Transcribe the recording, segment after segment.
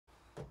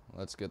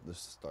Let's get this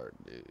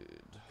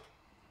started.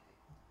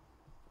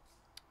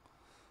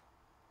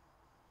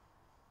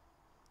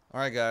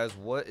 Alright guys,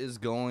 what is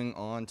going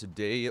on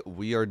today?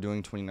 We are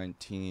doing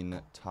 2019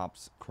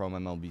 Topps Chrome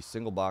MLB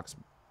single box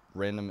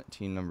random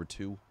team number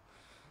 2.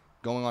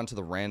 Going on to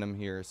the random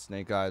here,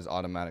 Snake Eyes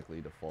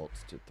automatically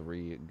defaults to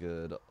 3.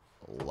 Good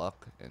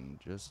luck. And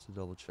just to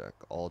double check,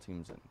 all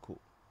teams in. Cool.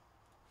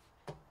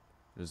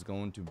 There's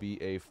going to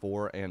be a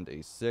 4 and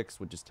a 6,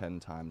 which is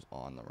 10 times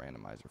on the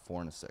randomizer.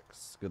 4 and a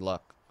 6. Good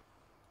luck.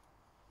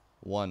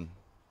 1,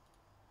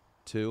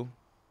 2,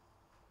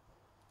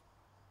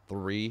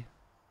 3,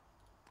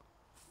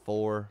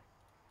 4,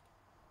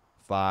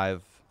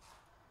 5,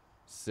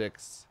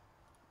 6,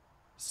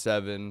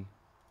 7,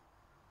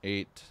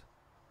 8,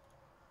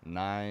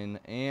 9,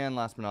 and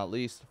last but not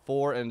least,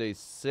 4 and a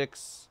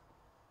 6,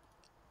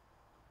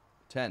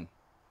 10.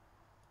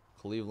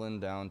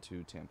 Cleveland down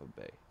to Tampa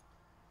Bay.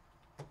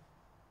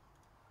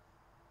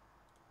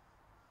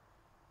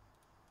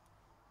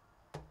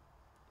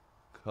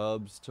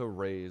 Cubs to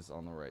Rays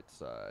on the right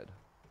side.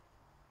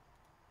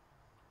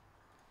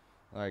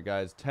 Alright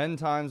guys, 10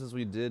 times as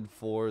we did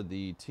for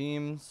the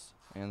teams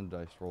and the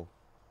dice roll.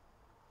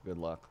 Good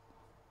luck.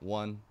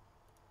 1,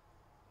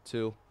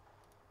 2,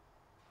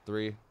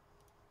 3,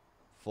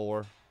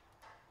 4,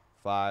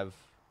 5,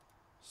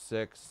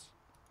 6,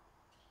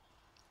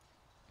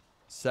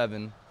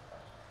 7,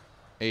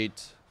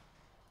 8,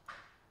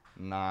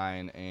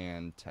 9,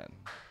 and 10.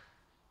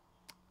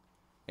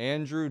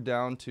 Andrew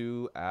down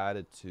to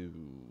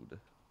Attitude.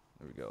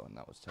 There we go, and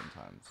that was 10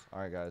 times.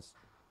 Alright guys,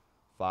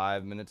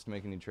 5 minutes to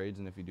make any trades,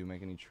 and if you do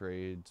make any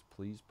trades,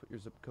 please put your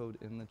zip code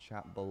in the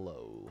chat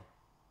below.